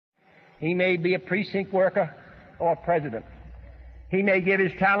He may be a precinct worker or a president. He may give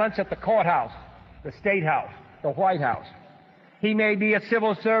his talents at the courthouse, the state house, the White House. He may be a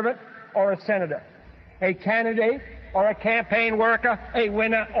civil servant or a senator, a candidate or a campaign worker, a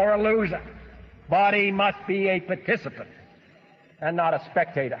winner or a loser. But he must be a participant and not a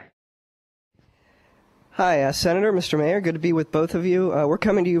spectator. Hi, Senator, Mr. Mayor, good to be with both of you. We're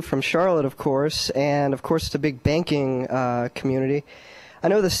coming to you from Charlotte, of course, and of course it's a big banking community. I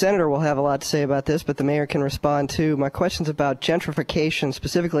know the Senator will have a lot to say about this, but the Mayor can respond too. My question's about gentrification,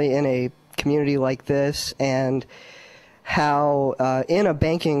 specifically in a community like this, and how in a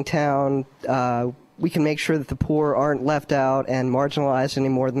banking town we can make sure that the poor aren't left out and marginalized any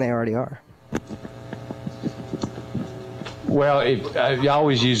more than they already are. Well, I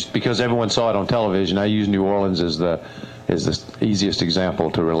always use, because everyone saw it on television, I use New Orleans as the easiest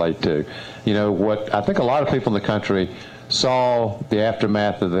example to relate to. You know, what I think a lot of people in the country saw the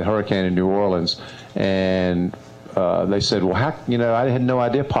aftermath of the hurricane in New Orleans, and they said, well, how, you know, I had no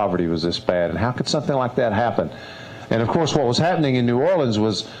idea poverty was this bad, and how could something like that happen? And of course, what was happening in New Orleans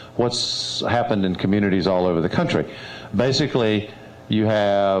was what's happened in communities all over the country. Basically, you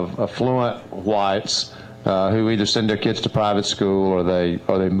have affluent whites who either send their kids to private school or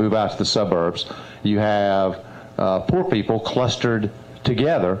they move out to the suburbs. You have poor people clustered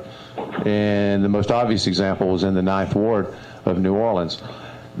together, and the most obvious example was in the 9th Ward of New Orleans.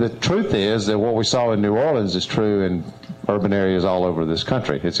 The truth is that what we saw in New Orleans is true in urban areas all over this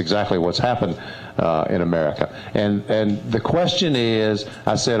country. It's exactly what's happened in America. And the question is,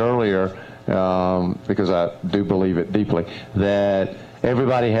 I said earlier, because I do believe it deeply, that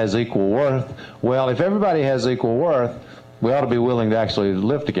everybody has equal worth. Well, if everybody has equal worth, we ought to be willing to actually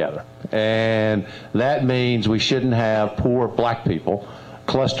live together. And that means we shouldn't have poor black people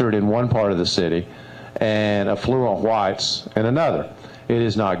clustered in one part of the city and affluent whites in another. It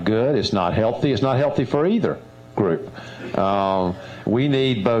is not good. It's not healthy. It's not healthy for either group. We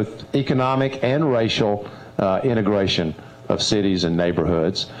need both economic and racial integration of cities and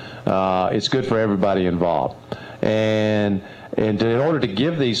neighborhoods. It's good for everybody involved. And in order to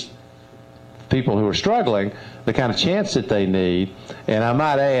give these people who are struggling the kind of chance that they need, and I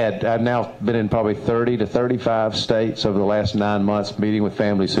might add, I've now been in probably 30 to 35 states over the last 9 months meeting with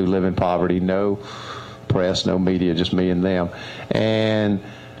families who live in poverty, no press, no media, just me and them. And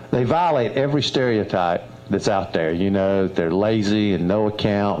they violate every stereotype that's out there. You know, they're lazy and no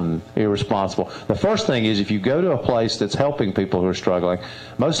account and irresponsible. The first thing is, if you go to a place that's helping people who are struggling,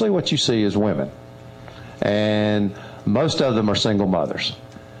 mostly what you see is women. And most of them are single mothers.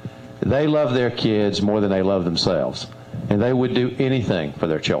 They love their kids more than they love themselves, and they would do anything for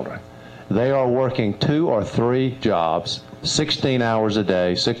their children. They are working 2 or 3 jobs, 16 hours a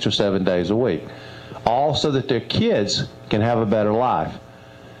day, 6 or 7 days a week, all so that their kids can have a better life.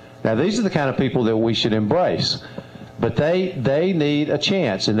 Now, these are the kind of people that we should embrace, but they need a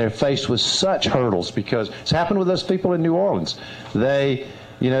chance, and they're faced with such hurdles, because it's happened with those people in New Orleans. They,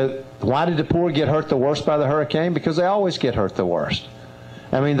 you know, why did the poor get hurt the worst by the hurricane? Because they always get hurt the worst.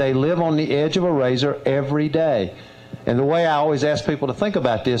 I mean, they live on the edge of a razor every day. And the way I always ask people to think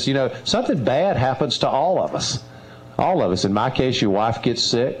about this, you know, something bad happens to all of us. All of us. In my case, your wife gets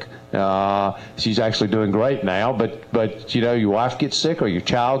sick. She's actually doing great now, but you know, your wife gets sick or your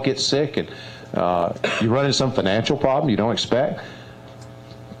child gets sick, and you run into some financial problem you don't expect.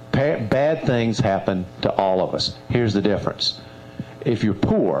 Bad things happen to all of us. Here's the difference. If you're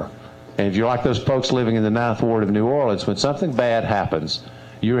poor, and if you're like those folks living in the 9th Ward of New Orleans, when something bad happens,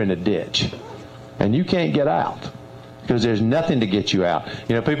 you're in a ditch, and you can't get out, because there's nothing to get you out.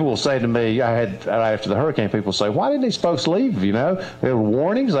 You know, people will say to me, I had, right after the hurricane, people say, why didn't these folks leave? You know, there were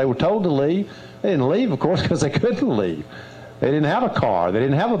warnings. They were told to leave. They didn't leave, of course, because they couldn't leave. They didn't have a car. They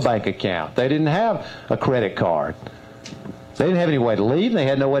didn't have a bank account. They didn't have a credit card. They didn't have any way to leave. They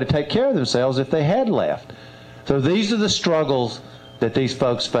had no way to take care of themselves if they had left. So these are the struggles that these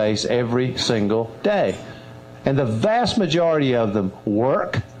folks face every single day. And the vast majority of them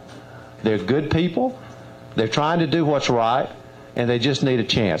work. They're good people. They're trying to do what's right, and they just need a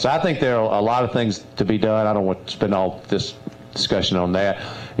chance. I think there are a lot of things to be done. I don't want to spend all this discussion on that.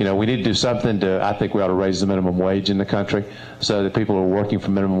 You know, we need to do something to, I think we ought to raise the minimum wage in the country so that people who are working for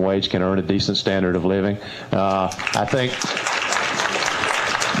minimum wage can earn a decent standard of living. I think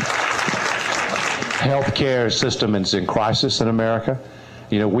healthcare system is in crisis in America.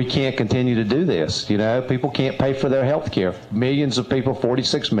 You know, we can't continue to do this. You know, people can't pay for their health care. Millions of people,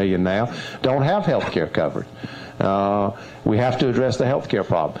 46 million now, don't have health care covered. We have to address the health care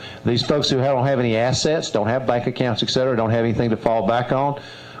problem. These folks who don't have any assets, don't have bank accounts, et cetera, don't have anything to fall back on,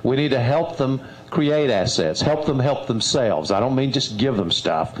 we need to help them create assets, help them help themselves. I don't mean just give them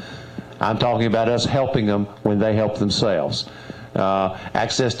stuff. I'm talking about us helping them when they help themselves.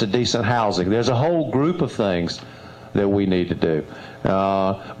 Access to decent housing. There's a whole group of things that we need to do.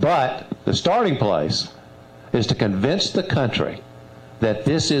 But the starting place is to convince the country that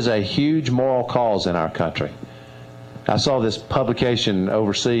this is a huge moral cause in our country. I saw this publication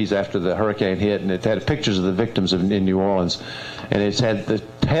overseas after the hurricane hit, and it had pictures of the victims in New Orleans, and it had, the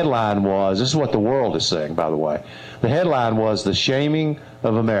headline was, this is what the world is saying, by the way, the headline was "The Shaming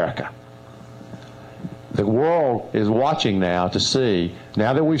of America." The world is watching now to see,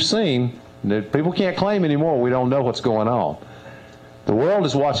 now that we've seen that people can't claim anymore we don't know what's going on. The world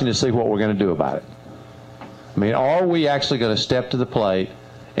is watching to see what we're going to do about it. I mean, are we actually going to step to the plate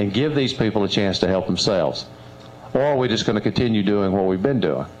and give these people a chance to help themselves? Or are we just going to continue doing what we've been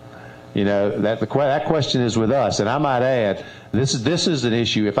doing? You know, that question is with us. And I might add, this is an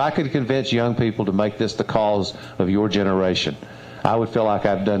issue. If I could convince young people to make this the cause of your generation, I would feel like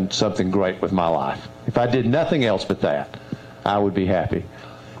I've done something great with my life. If I did nothing else but that, I would be happy.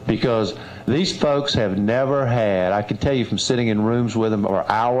 Because these folks have never had, I can tell you from sitting in rooms with them for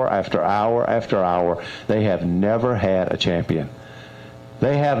hour after hour after hour, they have never had a champion.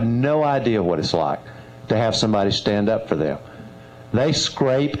 They have no idea what it's like to have somebody stand up for them. They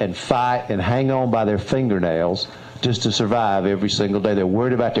scrape and fight and hang on by their fingernails just to survive every single day. They're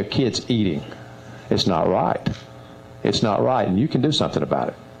worried about their kids eating. It's not right. It's not right, and you can do something about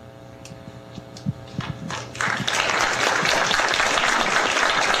it.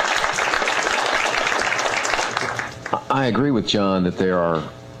 I agree with John that there are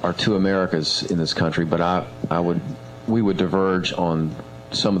two Americas in this country, but we would diverge on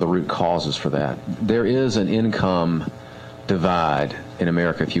some of the root causes for that. There is an income divide in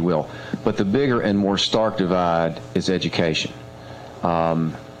America, if you will, but the bigger and more stark divide is education.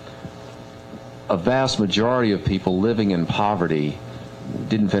 A vast majority of people living in poverty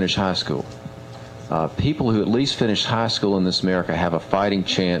didn't finish high school. People who at least finished high school in this America have a fighting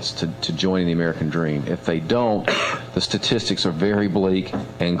chance to join the American dream. If they don't, the statistics are very bleak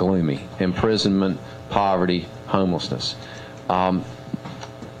and gloomy. Imprisonment, poverty, homelessness.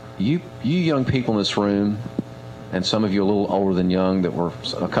 You young people in this room, and some of you a little older than young, that were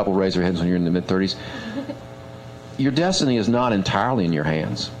a couple raise their hands when you're in the mid-30s, your destiny is not entirely in your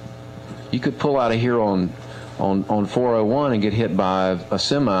hands. You could pull out of here on 401 and get hit by a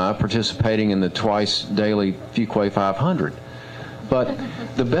semi participating in the twice daily Fuquay 500. But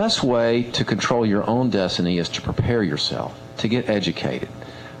the best way to control your own destiny is to prepare yourself, to get educated.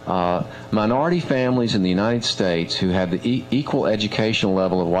 Minority families in the United States who have the equal educational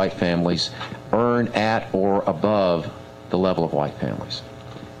level of white families earn at or above the level of white families.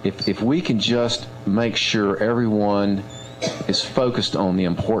 If we can just make sure everyone is focused on the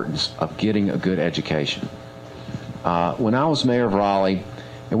importance of getting a good education. When I was mayor of Raleigh,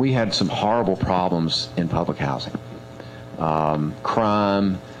 and we had some horrible problems in public housing.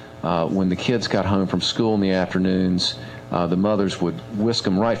 Crime, when the kids got home from school in the afternoons, the mothers would whisk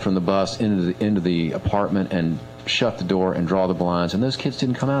them right from the bus into the apartment and shut the door and draw the blinds, and those kids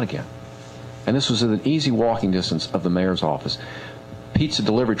didn't come out again. And this was at an easy walking distance of the mayor's office. Pizza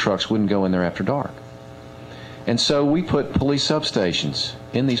delivery trucks wouldn't go in there after dark. And so we put police substations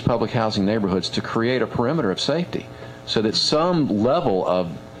in these public housing neighborhoods to create a perimeter of safety so that some level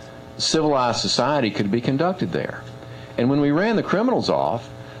of civilized society could be conducted there. And when we ran the criminals off,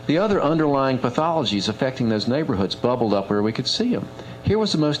 the other underlying pathologies affecting those neighborhoods bubbled up where we could see them. Here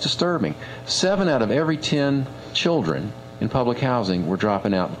was the most disturbing. 7 out of every 10 children in public housing were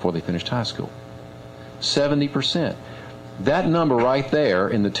dropping out before they finished high school. 70%. That number right there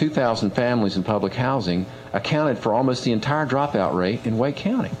in the 2,000 families in public housing accounted for almost the entire dropout rate in Wake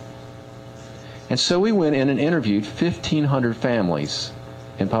County. And so we went in and interviewed 1,500 families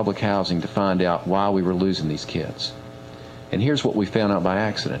in public housing to find out why we were losing these kids. And here's what we found out by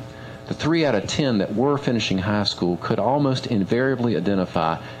accident. The 3 out of 10 that were finishing high school could almost invariably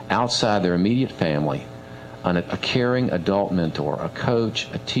identify outside their immediate family a caring adult mentor, a coach,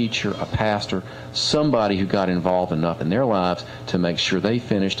 a teacher, a pastor, somebody who got involved enough in their lives to make sure they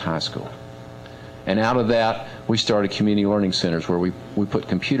finished high school. And out of that, we started community learning centers where we put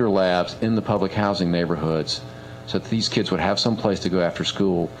computer labs in the public housing neighborhoods so that these kids would have some place to go after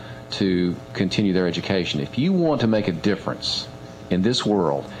school to continue their education. If you want to make a difference in this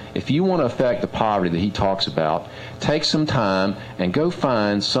world, if you want to affect the poverty that he talks about, take some time and go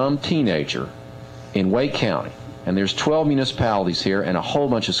find some teenager in Wake County, and there's 12 municipalities here and a whole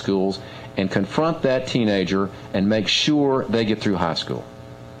bunch of schools, and confront that teenager and make sure they get through high school.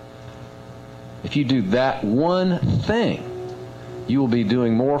 If you do that one thing, you will be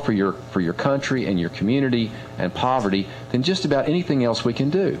doing more for your country and your community and poverty than just about anything else we can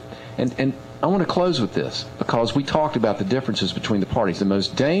do. And I want to close with this, because we talked about the differences between the parties. The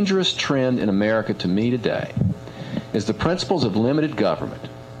most dangerous trend in America to me today is the principles of limited government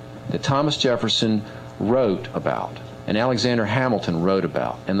that Thomas Jefferson wrote about, and Alexander Hamilton wrote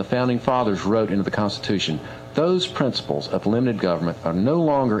about, and the Founding Fathers wrote into the Constitution. Those principles of limited government are no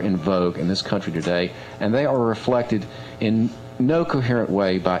longer in vogue in this country today, and they are reflected in no coherent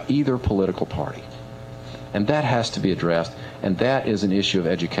way by either political party. And that has to be addressed, and that is an issue of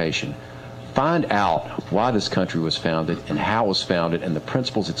education. Find out why this country was founded and how it was founded and the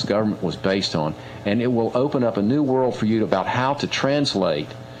principles its government was based on, and it will open up a new world for you about how to translate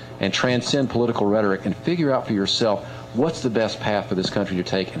and transcend political rhetoric and figure out for yourself what's the best path for this country to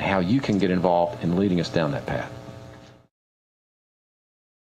take and how you can get involved in leading us down that path.